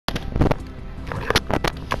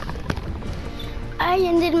I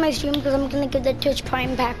ended my stream because I'm gonna get the Twitch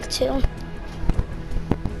Prime pack too.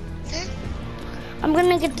 I'm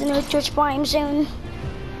gonna get the new Twitch Prime soon.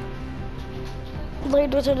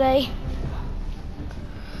 Later today.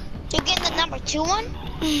 You're getting the number 2 one?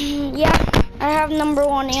 Yeah, I have number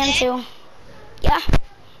 1 and 2. Yeah.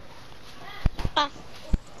 Hi,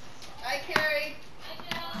 Carrie.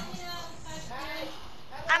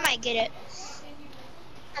 I might get it.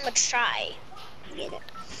 I'm gonna try to get it.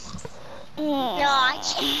 No, I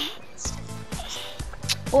can't.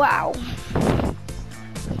 Wow.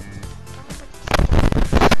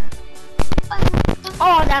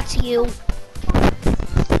 Oh, that's you.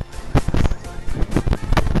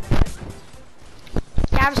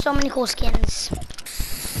 You have so many cool skins.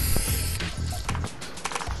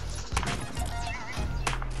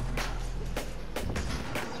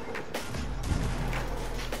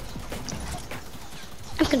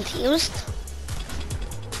 I'm confused.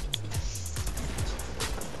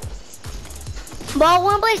 Well,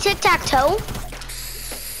 wanna play tic-tac-toe?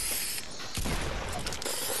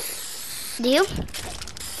 Do you?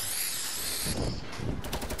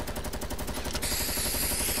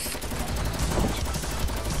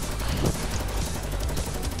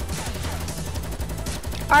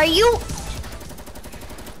 Are you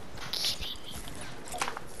kidding me?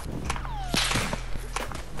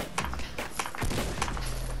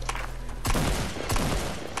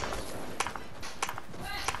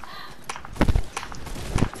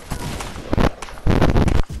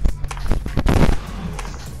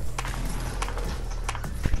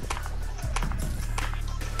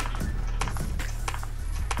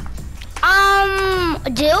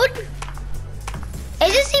 Dude?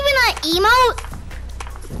 Is this even an emote?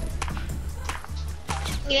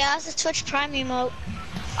 Yeah, it's a Twitch Prime emote.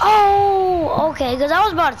 Oh, okay, because I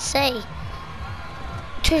was about to say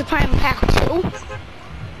Twitch Prime pack 2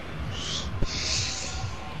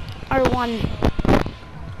 or 1.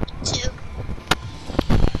 2.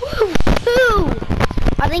 Woo-hoo.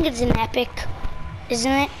 I think it's an epic,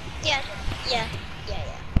 isn't it? Yeah.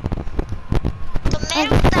 The man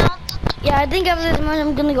without. Yeah, I think after this one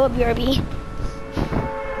I'm gonna go BRB.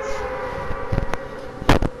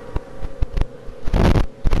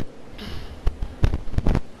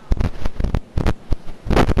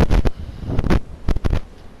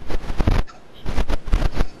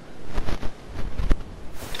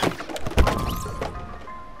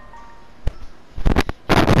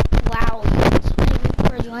 Wow, so many people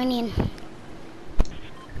are joining.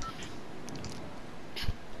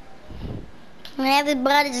 And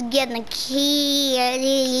everybody's getting a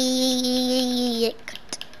kicked.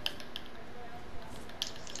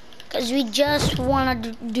 Cause we just wanna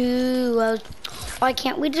do duos. Why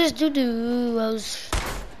can't we just do duos?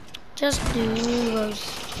 Just duos.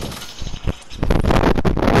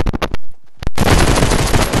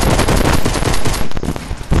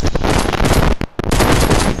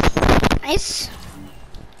 Nice.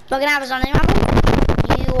 Look at have something happen.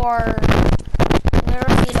 You are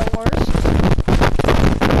literally the worst.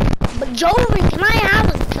 But Joven, can I have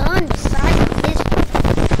a gun besides this?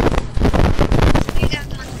 You got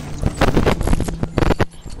one.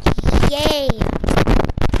 Yay.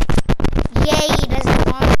 Yay, that's the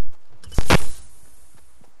one.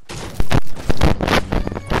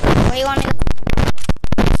 Where do you want me to go?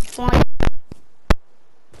 Which one?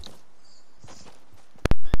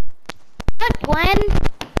 Good, Gwen.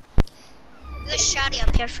 There's a shotty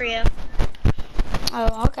up here for you.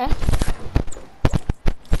 Oh, okay.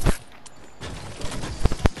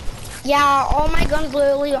 Yeah, all my guns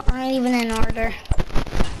literally aren't even in order.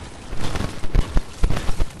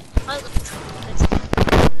 Oh,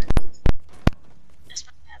 that's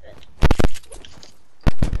my habit.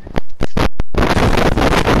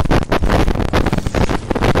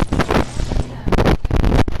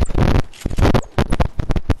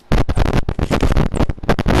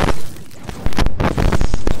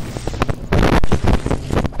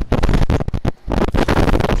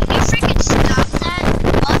 Can you freaking stop that?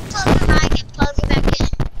 Unplug the mic and plug it back in.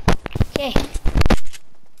 Okay.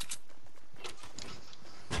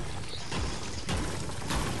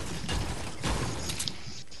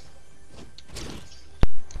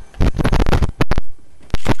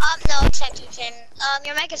 No, Checkington.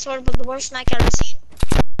 Your mic is sort of the worst mic I've ever seen.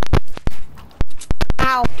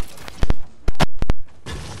 Ow.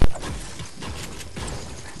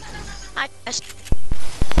 I just.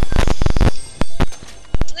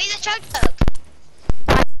 Give me the chug jug.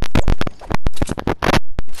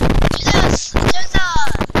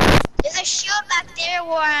 There's a shield back there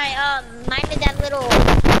where I minded that little.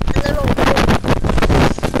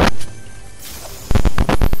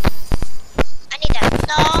 I need that.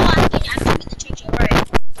 No, I'm giving the chug jug. Alright.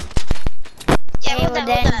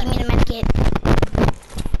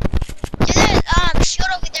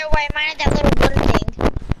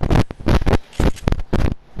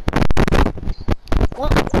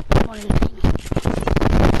 Jordan thing?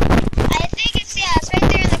 I think it's, yeah, it's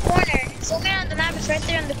right there in the corner. Zoom in on the map, it's right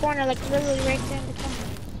there in the corner, like literally right there in the corner.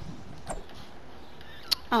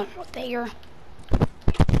 Oh, there.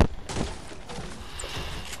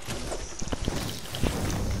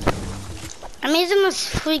 I'm using this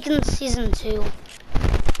freaking season 2.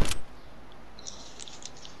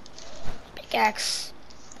 Pickaxe.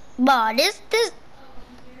 But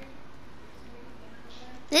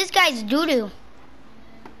this guy's doo-doo.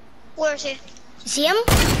 Where is he? You see him?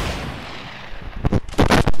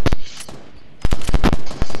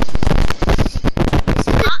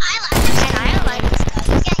 I like this guy. I like this guy.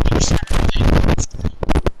 He's getting shot at.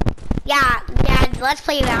 Yeah, let's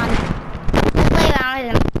play around. Let's play around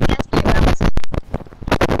with him.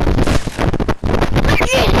 Look at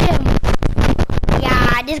him!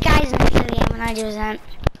 Yeah, this guy's in the game when I do that.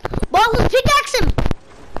 Well, let's pickaxe him!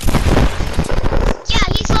 Yeah,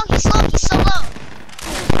 he's low, he's low, he's so low.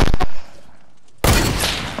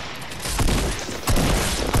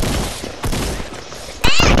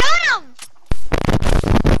 Hey, I got him!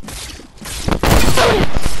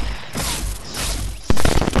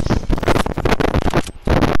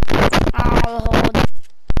 Oh, hold.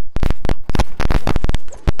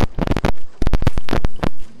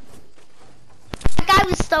 That guy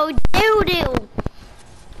was so doo-doo.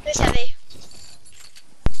 Who's heavy?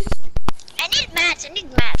 I need mats,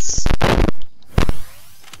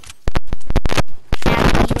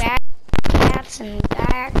 Rats and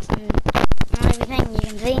bats and everything you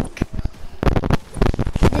can think.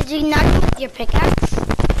 Did you knock him with your pickaxe?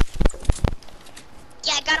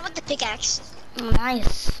 Yeah, I got him with the pickaxe. Oh,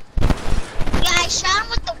 nice. Yeah, I shot him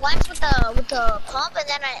with the ones with the pump, and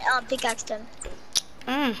then I pickaxed him.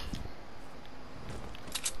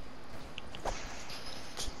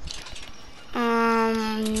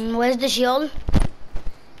 Where's the shield?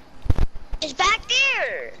 It's back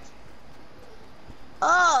there.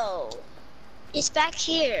 Oh, it's back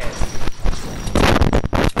here.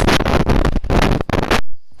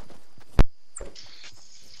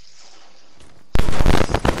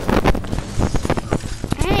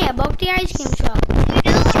 Hey, I broke the ice cream truck.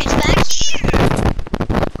 You know, it's back here.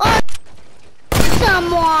 Oh,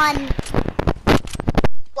 someone.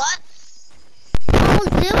 What? Oh,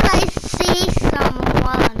 dude, I see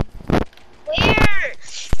someone. Where?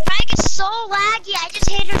 Your mic is so laggy. I just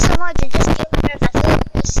hate her so much. I just get nervous. I feel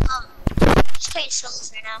like this just playing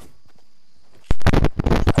solos right now.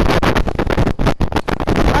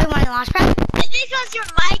 Oh, you want to launch pad? It's because your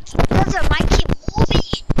mic keep moving.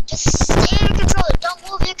 Just stay in your controller. Don't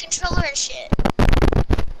move your controller and shit.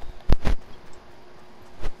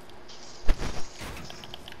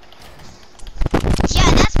 Yeah,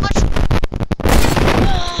 that's much.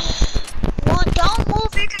 Well, don't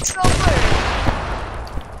move your controller.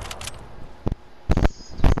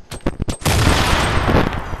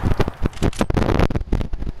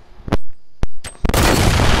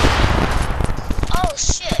 Oh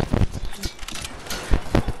shit.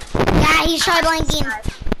 Yeah, he tried blinking.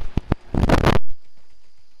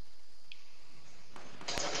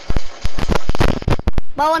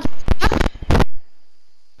 But once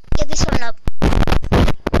Get this one up.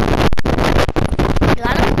 you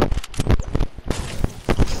got him?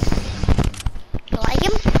 You like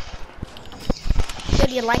him?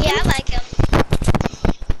 Good, you like Yeah, I him? like him.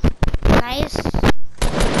 Nice.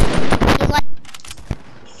 You like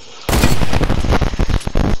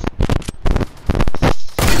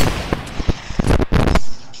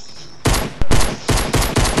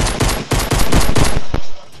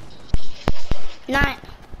not.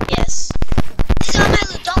 Yes. This is all my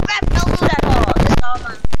loot. Don't grab no loot at all. This is all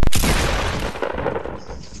mine.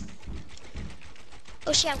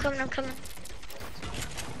 Oh shit, I'm coming.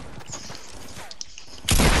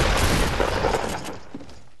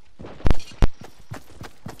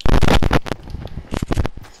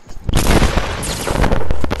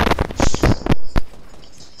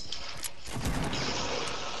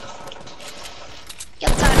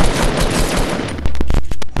 Yep, got it.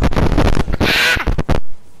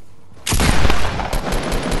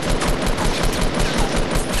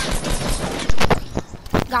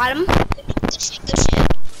 Got him. Good shit.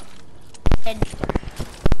 Dead.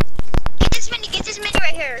 Get this mini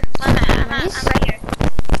right here. I'm right here.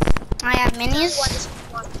 I have minis. This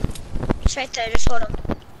one. It's right there, just hold him.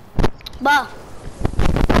 Bo.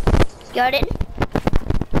 Got it.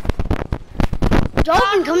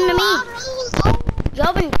 Jobin, come to me.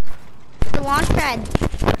 Jobin, the launch pad.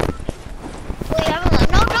 Wait, I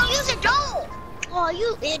haven't no, don't use it, don't! Oh,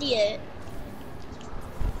 you idiot.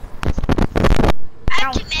 I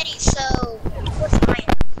have too many, so what's mine?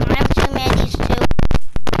 I have 2 minis too.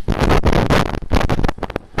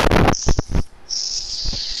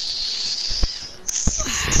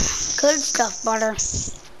 Butter.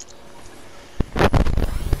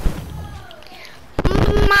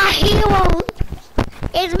 My hero.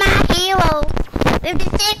 It's my hero.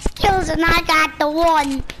 56 kills and I got the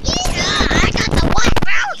 1. Yeah, I got the 1,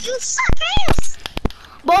 bro. You suck ass.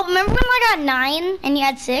 Well, remember when I got 9 and you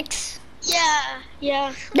had 6? Yeah.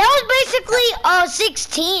 That was basically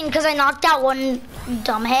 16 because I knocked out one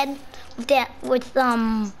dumbhead with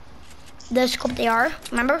the scope they are.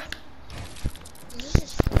 Remember?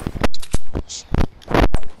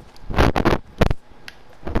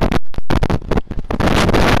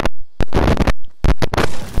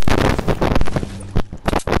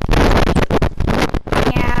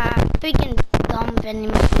 Yeah, freaking dumb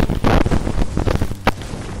vending machine.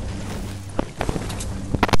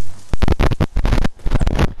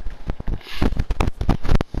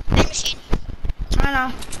 Machine. I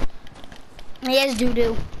know. He has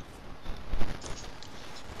doo-doo.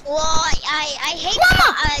 Well, I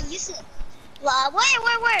hate you said.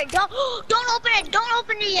 Wait. Don't open it. Don't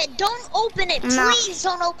open it yet. Don't open it. No. Please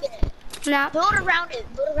don't open it. No. Build around it.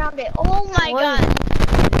 Oh my What? god.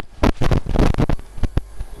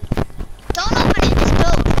 Don't open it. Just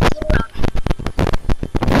build around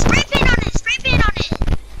it. Spray paint on it.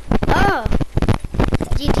 Oh.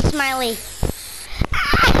 GT Smiley.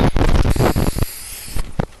 Ah!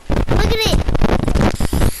 Look at it.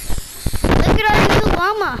 Look at our new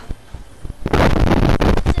llama.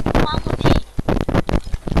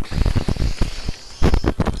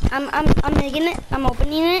 I'm making it. I'm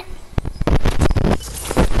opening it.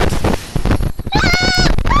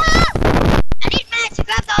 I need mats. I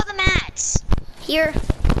grabbed all the mats. Here.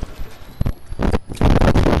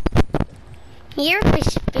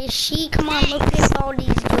 Fishy. Come on, look at all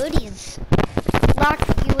these goodies. Lock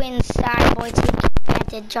you inside, boy. Take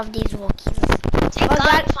advantage of these walkies. Thank God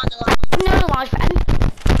God. we found the llama. Another launch pad.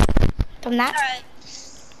 From that. Alright.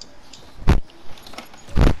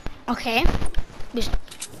 Okay.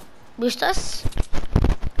 Boost us.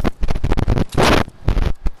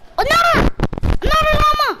 Another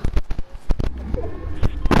llama.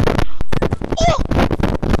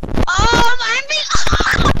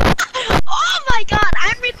 Oh my god,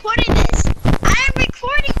 I'm recording this.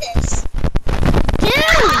 Dude.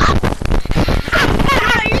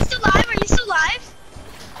 Are you still live?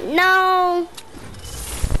 No.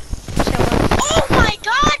 Oh my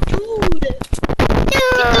god, dude.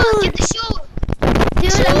 Get the shield.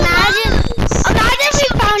 Dude, imagine if we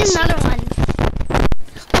found another one.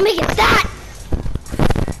 Let me get that.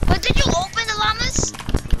 But did you open the llamas?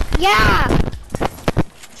 Yeah.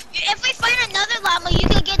 If we find another llama, you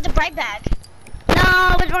can get the bright bag.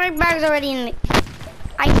 No, but my bag's already in the...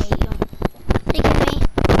 I hate you. Look at me.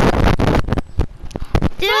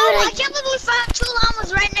 Dude, Bro, I can't believe we found 2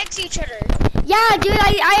 llamas right next to each other. yeah, dude,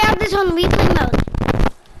 I have this on replay mode.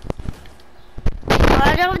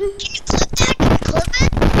 Can you clip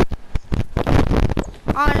that?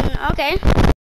 Okay.